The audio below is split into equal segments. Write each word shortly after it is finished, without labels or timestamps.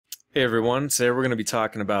Hey everyone, today we're going to be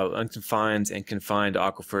talking about unconfined and confined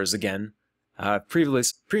aquifers again. I've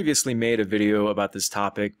previously made a video about this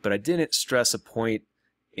topic, but I didn't stress a point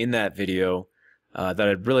in that video that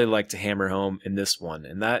I'd really like to hammer home in this one,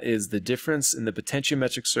 and that is the difference in the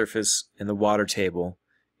potentiometric surface and the water table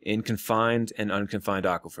in confined and unconfined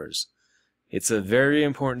aquifers. It's a very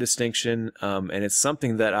important distinction, and it's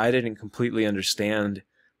something that I didn't completely understand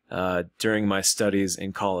during my studies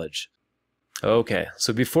in college. Okay,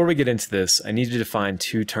 so before we get into this, I need to define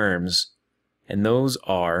two terms, and those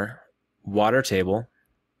are water table,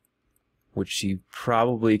 which you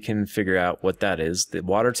probably can figure out what that is. The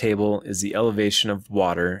water table is the elevation of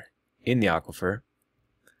water in the aquifer.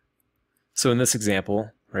 So in this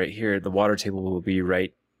example, right here, the water table will be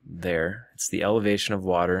right there. It's the elevation of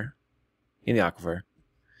water in the aquifer.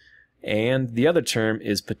 And the other term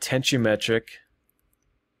is potentiometric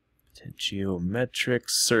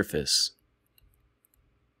surface.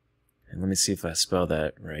 And let me see if I spell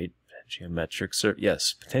that right. Potentiometric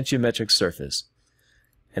surface.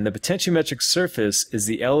 And the potentiometric surface is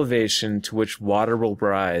the elevation to which water will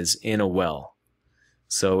rise in a well.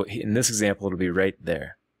 So in this example, it'll be right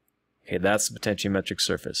there. Okay, that's the potentiometric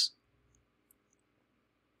surface.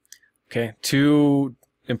 Okay, two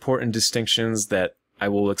important distinctions that I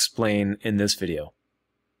will explain in this video.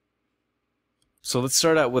 So let's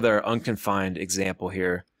start out with our unconfined example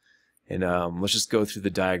here. And let's just go through the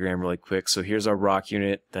diagram really quick. So here's our rock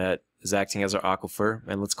unit that is acting as our aquifer,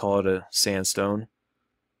 and let's call it a sandstone.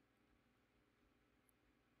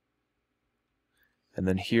 And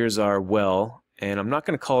then here's our well, and I'm not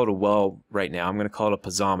going to call it a well right now. I'm going to call it a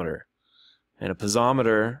piezometer. And a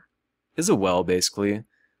piezometer is a well, basically,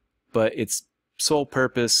 but its sole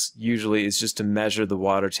purpose usually is just to measure the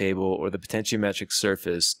water table or the potentiometric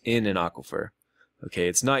surface in an aquifer. Okay,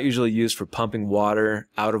 it's not usually used for pumping water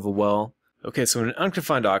out of a well. Okay, so in an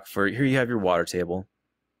unconfined aquifer, here you have your water table.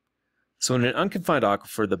 So in an unconfined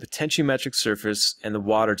aquifer, the potentiometric surface and the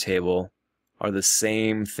water table are the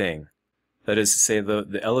same thing. That is to say,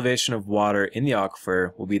 the elevation of water in the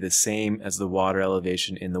aquifer will be the same as the water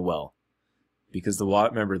elevation in the well. Because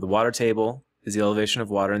remember, the water table is the elevation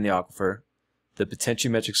of water in the aquifer. The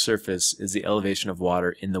potentiometric surface is the elevation of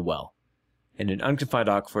water in the well. And in unconfined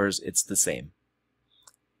aquifers, it's the same.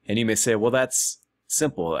 And you may say, well, that's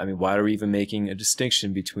simple. I mean, why are we even making a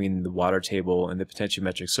distinction between the water table and the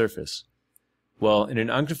potentiometric surface? Well, in an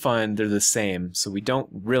unconfined, they're the same, so we don't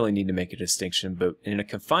really need to make a distinction. But in a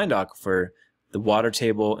confined aquifer, the water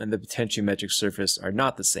table and the potentiometric surface are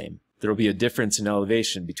not the same. There will be a difference in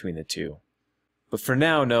elevation between the two. But for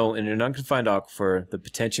now, no, in an unconfined aquifer, the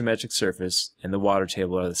potentiometric surface and the water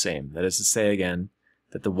table are the same. That is to say, again,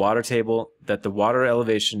 that the water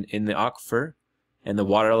elevation in the aquifer and the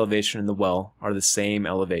water elevation in the well are the same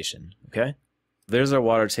elevation, okay? There's our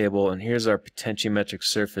water table, and here's our potentiometric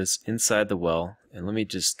surface inside the well. And let me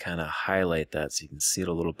just kind of highlight that so you can see it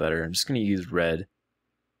a little better. I'm just going to use red.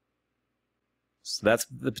 So that's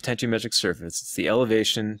the potentiometric surface. It's the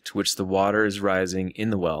elevation to which the water is rising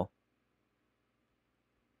in the well.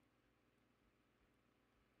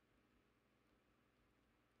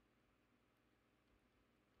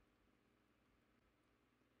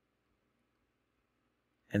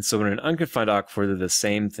 And so in an unconfined aquifer, they're the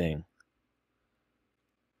same thing.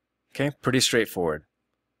 Okay, pretty straightforward.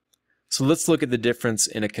 So let's look at the difference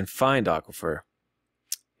in a confined aquifer.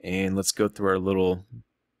 And let's go through our little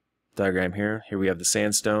diagram here. Here we have the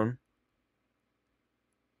sandstone.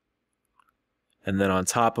 And then on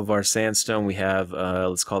top of our sandstone, we have,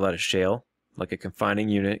 let's call that a shale, like a confining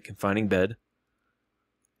unit, confining bed.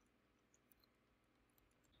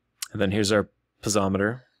 And then here's our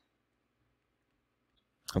piezometer.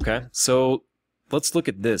 Okay, so let's look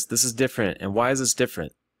at this. This is different. And why is this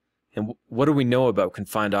different? And what do we know about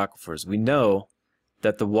confined aquifers? We know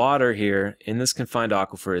that the water here in this confined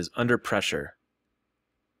aquifer is under pressure.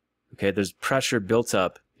 Okay, there's pressure built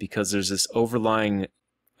up because there's this overlying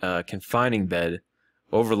confining bed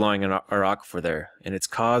overlying our aquifer there. And it's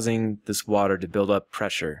causing this water to build up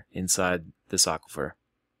pressure inside this aquifer.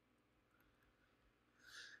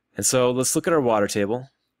 And so let's look at our water table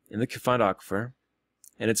in the confined aquifer.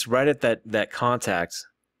 And it's right at that contact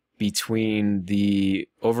between the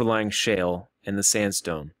overlying shale and the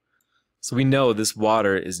sandstone. So we know this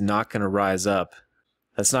water is not going to rise up.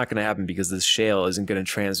 That's not going to happen because this shale isn't going to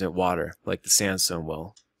transmit water like the sandstone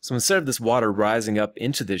will. So instead of this water rising up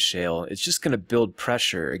into this shale, it's just going to build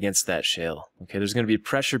pressure against that shale. Okay, there's going to be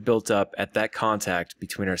pressure built up at that contact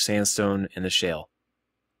between our sandstone and the shale.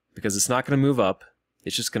 Because it's not going to move up,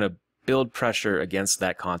 it's just going to build pressure against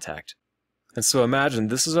that contact. And so imagine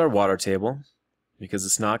this is our water table, because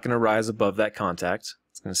it's not going to rise above that contact.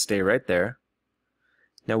 It's It's going to stay right there.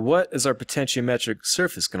 Now what is our potentiometric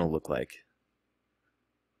surface going to look like?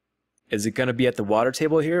 Is it going to be at the water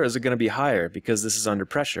table here, or is it going to be higher because this is under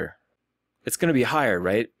pressure? It's going to be higher,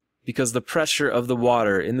 right? Because the pressure of the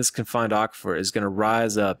water in this confined aquifer is going to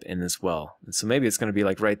rise up in this well. And so maybe it's going to be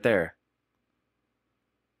like right there.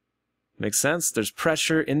 Makes sense? There's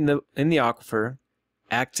pressure in the aquifer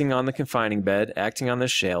acting on the confining bed, acting on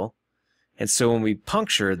this shale. And so when we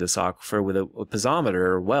puncture this aquifer with a piezometer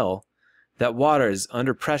or well, that water is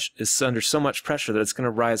under so much pressure that it's going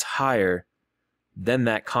to rise higher than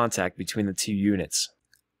that contact between the two units.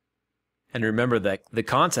 And remember that the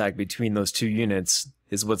contact between those two units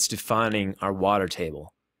is what's defining our water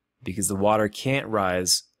table, because the water can't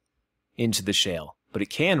rise into the shale, but it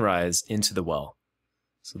can rise into the well.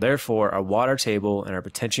 So therefore, our water table and our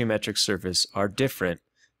potentiometric surface are different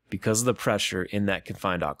because of the pressure in that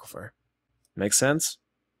confined aquifer. Make sense?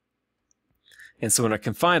 And so in a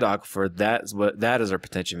confined aquifer, that is our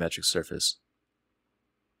potentiometric surface.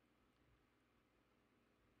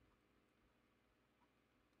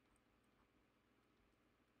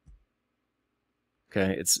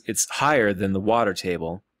 Okay, it's higher than the water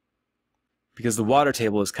table because the water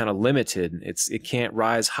table is kind of limited. It can't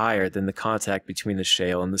rise higher than the contact between the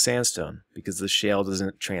shale and the sandstone because the shale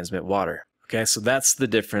doesn't transmit water. Okay, so that's the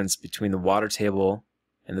difference between the water table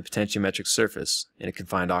and the potentiometric surface in a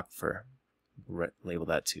confined aquifer. Label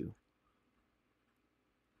that too.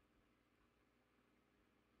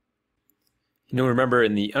 Remember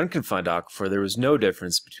in the unconfined aquifer, there was no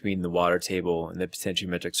difference between the water table and the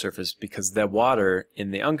potentiometric surface because that water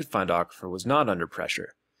in the unconfined aquifer was not under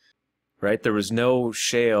pressure, right? There was no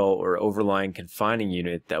shale or overlying confining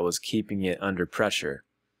unit that was keeping it under pressure.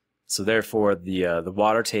 So therefore, the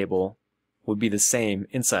water table would be the same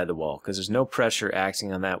inside the well because there's no pressure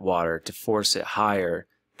acting on that water to force it higher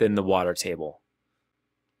than the water table.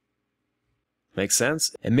 Make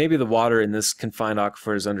sense? And maybe the water in this confined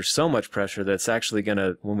aquifer is under so much pressure that it's actually going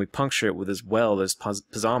to, when we puncture it with this well, this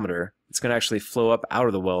piezometer, it's going to actually flow up out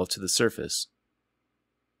of the well to the surface.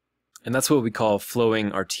 And that's what we call a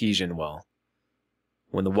flowing artesian well.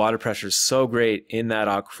 When the water pressure is so great in that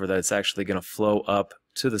aquifer that it's actually going to flow up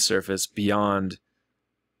to the surface beyond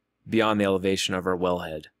the elevation of our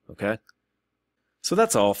wellhead. Okay? So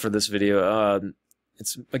that's all for this video.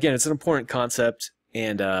 It's an important concept,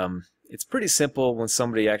 and it's pretty simple when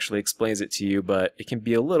somebody actually explains it to you, but it can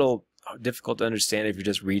be a little difficult to understand if you're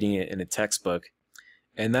just reading it in a textbook.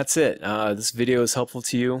 And that's it. This video is helpful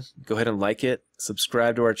to you. Go ahead and like it,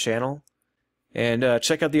 subscribe to our channel, and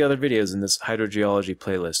check out the other videos in this hydrogeology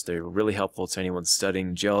playlist. They're really helpful to anyone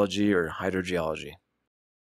studying geology or hydrogeology.